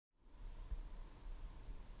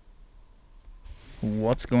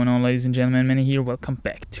What's going on, ladies and gentlemen? Manny here. Welcome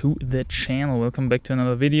back to the channel. Welcome back to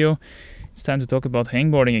another video. It's time to talk about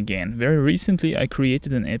hangboarding again. Very recently I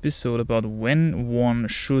created an episode about when one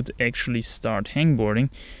should actually start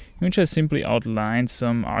hangboarding, in which I simply outlined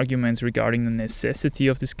some arguments regarding the necessity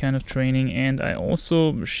of this kind of training, and I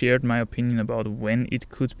also shared my opinion about when it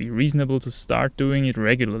could be reasonable to start doing it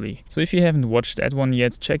regularly. So if you haven't watched that one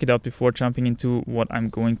yet, check it out before jumping into what I'm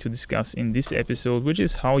going to discuss in this episode, which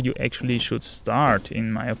is how you actually should start,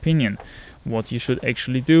 in my opinion. What you should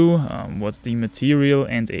actually do, what the material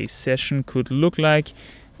and a session could look like,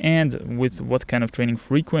 and with what kind of training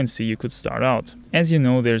frequency you could start out. As you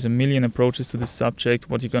know, there's a million approaches to this subject.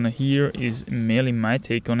 What you're gonna hear is merely my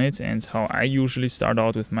take on it and how I usually start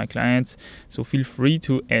out with my clients, so feel free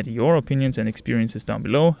to add your opinions and experiences down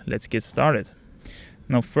below. Let's get started.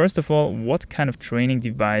 Now, first of all, what kind of training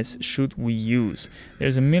device should we use?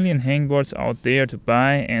 There's a million hangboards out there to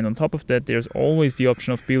buy, and on top of that there's always the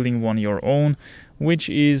option of building one your own, which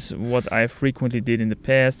is what I frequently did in the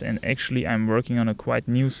past, and actually I'm working on a quite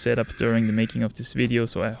new setup during the making of this video,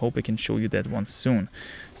 so I hope I can show you that one soon.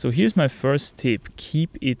 So here's my first tip: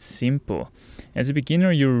 keep it simple. As a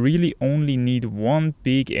beginner, you really only need one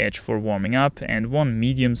big edge for warming up and one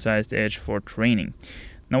medium-sized edge for training.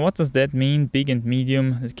 Now, what does that mean, big and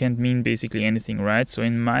medium? It can't mean basically anything, right? So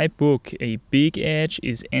in my book, a big edge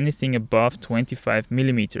is anything above 25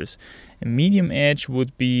 millimeters. A medium edge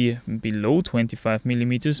would be below 25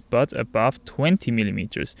 millimeters but above 20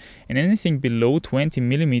 millimeters. And anything below 20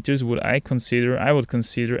 millimeters I would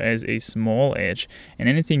consider as a small edge. And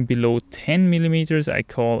anything below 10 millimeters I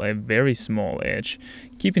call a very small edge.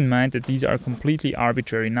 Keep in mind that these are completely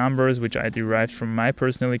arbitrary numbers which I derived from my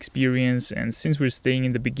personal experience, and since we're staying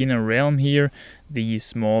in the beginner realm here, these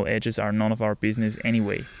small edges are none of our business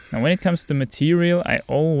anyway. Now, when it comes to material, I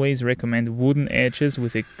always recommend wooden edges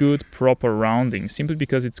with a good proper rounding, simply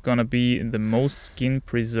because it's gonna be the most skin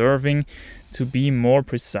preserving. To be more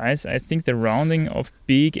precise, I think the rounding of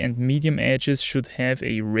big and medium edges should have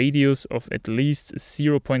a radius of at least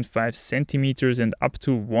 0.5 centimeters and up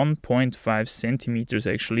to 1.5 centimeters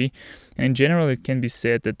actually. And in general, it can be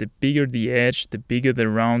said that the bigger the edge, the bigger the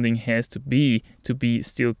rounding has to be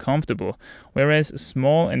still comfortable. Whereas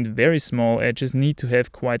small and very small edges need to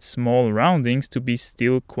have quite small roundings to be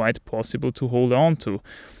still quite possible to hold on to,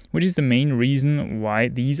 which is the main reason why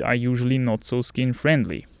these are usually not so skin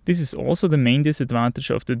friendly. This is also the main disadvantage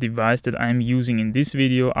of the device that I'm using in this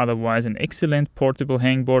video, otherwise an excellent portable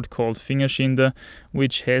hangboard called Fingerschinder,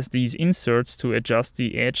 which has these inserts to adjust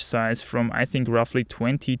the edge size from, I think, roughly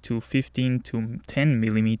 20 to 15 to 10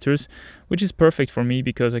 millimeters, which is perfect for me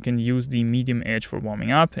because I can use the medium edge for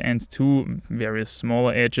warming up and two various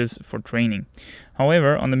smaller edges for training.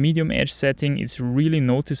 However, on the medium edge setting, it's really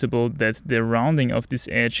noticeable that the rounding of this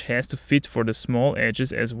edge has to fit for the small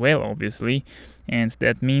edges as well, obviously, and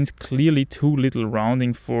that means clearly too little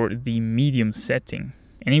rounding for the medium setting.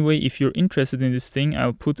 Anyway, if you're interested in this thing,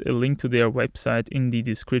 I'll put a link to their website in the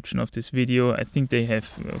description of this video. I think they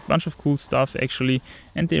have a bunch of cool stuff actually,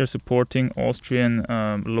 and they are supporting Austrian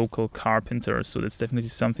local carpenters, so that's definitely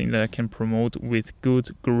something that I can promote with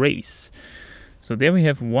good grace. So there we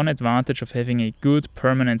have one advantage of having a good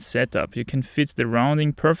permanent setup. You can fit the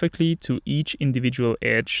rounding perfectly to each individual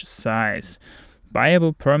edge size.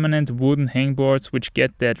 Viable permanent wooden hangboards which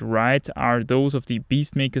get that right are those of the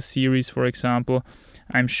Beastmaker series, for example.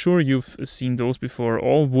 I'm sure you've seen those before,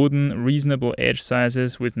 all wooden, reasonable edge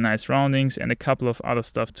sizes with nice roundings and a couple of other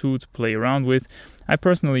stuff too to play around with. I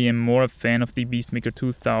personally am more a fan of the Beastmaker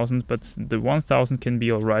 2000, but the 1000 can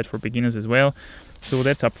be alright for beginners as well, so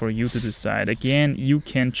that's up for you to decide. Again, you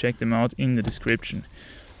can check them out in the description.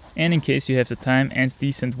 And in case you have the time and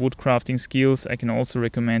decent woodcrafting skills, I can also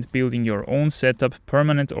recommend building your own setup,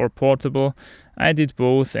 permanent or portable. I did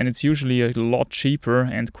both, and it's usually a lot cheaper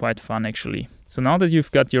and quite fun actually. So now that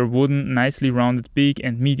you've got your wooden, nicely rounded big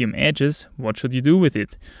and medium edges, what should you do with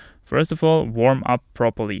it? First of all, warm up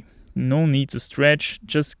properly. No need to stretch,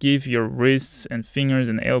 just give your wrists and fingers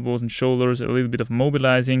and elbows and shoulders a little bit of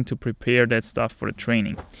mobilizing to prepare that stuff for the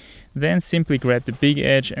training. Then simply grab the big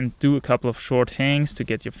edge and do a couple of short hangs to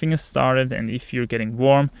get your fingers started, and if you're getting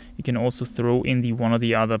warm, you can also throw in the one or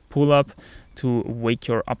the other pull-up to wake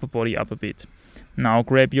your upper body up a bit. Now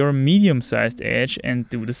grab your medium-sized edge and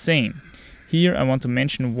do the same. Here I want to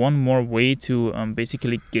mention one more way to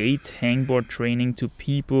basically gate hangboard training to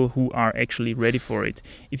people who are actually ready for it.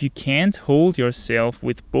 If you can't hold yourself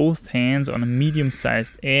with both hands on a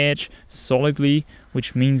medium-sized edge solidly,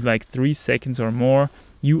 which means like 3 seconds or more,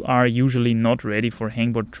 you are usually not ready for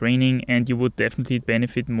hangboard training, and you would definitely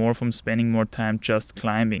benefit more from spending more time just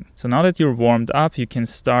climbing. So now that you're warmed up, you can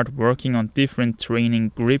start working on different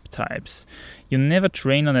training grip types. You never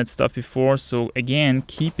trained on that stuff before, so again,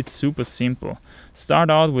 keep it super simple. Start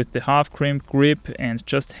out with the half crimp grip and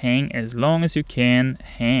just hang as long as you can.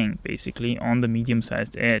 Hang basically on the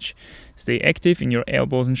medium-sized edge. Stay active in your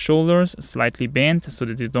elbows and shoulders, slightly bent so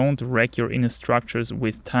that you don't wreck your inner structures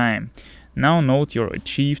with time. Now note your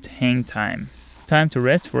achieved hang time. Time to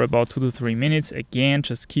rest for about 2 to 3 minutes. Again,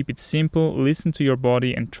 just keep it simple, listen to your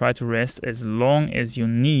body and try to rest as long as you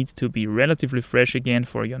need to be relatively fresh again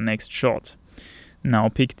for your next shot. Now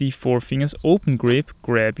pick the 4 fingers open grip,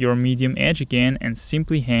 grab your medium edge again and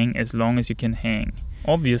simply hang as long as you can hang.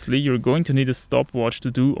 Obviously, you're going to need a stopwatch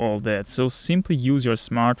to do all that, so simply use your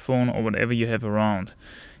smartphone or whatever you have around.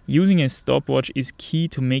 Using a stopwatch is key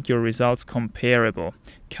to make your results comparable.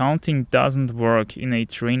 Counting doesn't work in a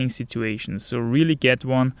training situation, so really get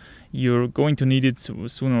one. You're going to need it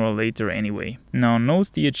sooner or later anyway. Now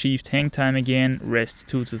note the achieved hang time again, rest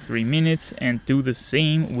 2 to 3 minutes and do the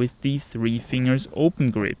same with the 3 fingers open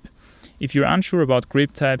grip. If you're unsure about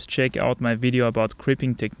grip types, check out my video about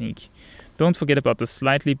gripping technique. Don't forget about the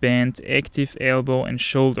slightly bent, active elbow and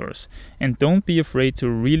shoulders. And don't be afraid to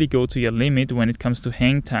really go to your limit when it comes to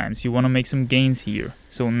hang times. You want to make some gains here.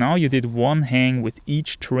 So now you did 1 hang with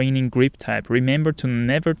each training grip type. Remember to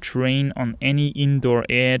never train on any indoor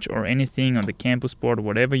edge or anything on the campus board,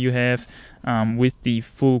 whatever you have, with the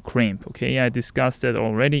full crimp. Okay, I discussed that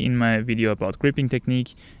already in my video about gripping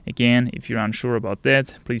technique. Again, if you're unsure about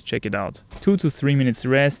that, please check it out. 2 to 3 minutes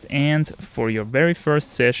rest, and for your very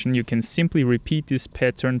first session you can simply repeat this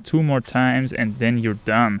pattern 2 more times and then you're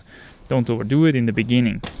done. Don't overdo it in the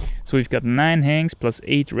beginning. So we've got 9 hangs plus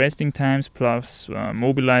 8 resting times plus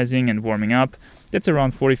mobilizing and warming up. That's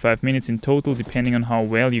around 45 minutes in total, depending on how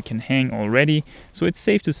well you can hang already, so it's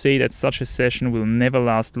safe to say that such a session will never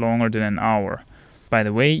last longer than an hour. By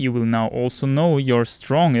the way, you will now also know your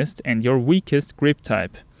strongest and your weakest grip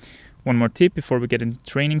type. One more tip before we get into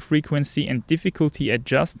training frequency and difficulty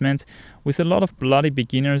adjustment. With a lot of bloody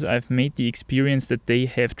beginners, I've made the experience that they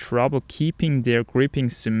have trouble keeping their gripping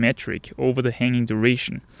symmetric over the hanging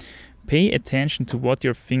duration. Pay attention to what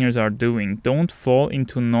your fingers are doing. Don't fall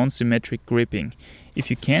into non-symmetric gripping. If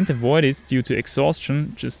you can't avoid it due to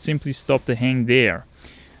exhaustion, just simply stop the hang there.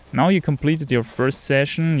 Now you completed your first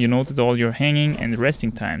session, you noted all your hanging and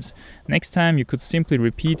resting times. Next time you could simply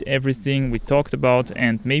repeat everything we talked about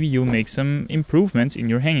and maybe you'll make some improvements in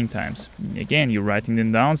your hanging times. Again, you're writing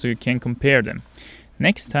them down so you can compare them.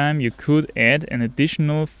 Next time you could add an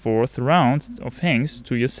additional 4th round of hangs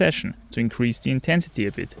to your session to increase the intensity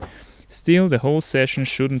a bit. Still, the whole session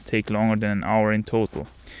shouldn't take longer than an hour in total.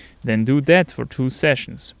 Then do that for 2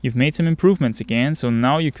 sessions. You've made some improvements again, so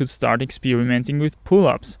now you could start experimenting with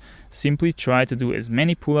pull-ups. Simply try to do as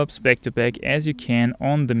many pull-ups back to back as you can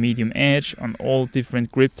on the medium edge on all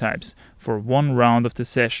different grip types for 1 round of the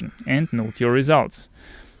session and note your results.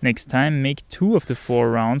 Next time make 2 of the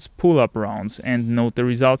 4 rounds pull-up rounds and note the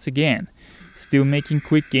results again. Still making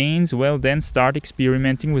quick gains? Well, then start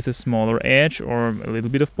experimenting with a smaller edge or a little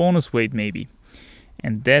bit of bonus weight maybe.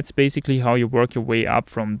 And that's basically how you work your way up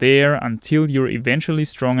from there until you're eventually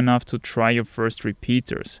strong enough to try your first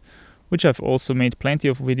repeaters, which I've also made plenty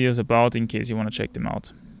of videos about in case you want to check them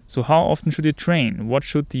out. So how often should you train? What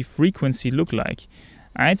should the frequency look like?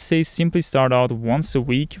 I'd say simply start out once a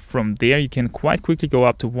week. From there you can quite quickly go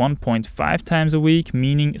up to 1.5 times a week,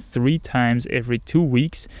 meaning 3 times every 2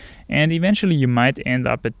 weeks, and eventually you might end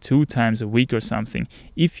up at 2 times a week or something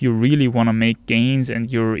if you really want to make gains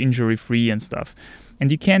and you're injury free and stuff. And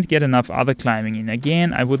you can't get enough other climbing in.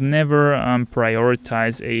 Again, I would never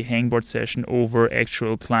prioritize a hangboard session over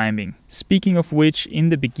actual climbing. Speaking of which, in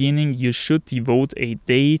the beginning you should devote a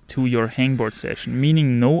day to your hangboard session,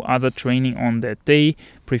 meaning no other training on that day,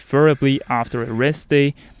 preferably after a rest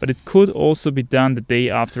day, but it could also be done the day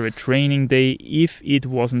after a training day if it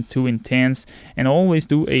wasn't too intense, and always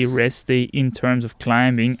do a rest day in terms of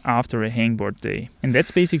climbing after a hangboard day. And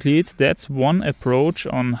that's basically it. That's one approach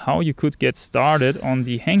on how you could get started on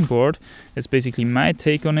the hangboard. That's basically my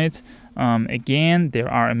take on it. Again, there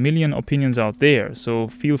are a million opinions out there, so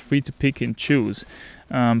feel free to pick and choose.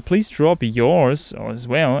 Please drop yours as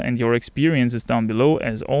well and your experiences down below.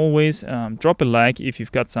 As always, drop a like if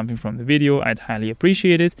you've got something from the video. I'd highly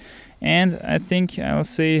appreciate it. And I think I'll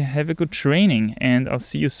say have a good training, and I'll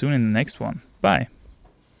see you soon in the next one. Bye.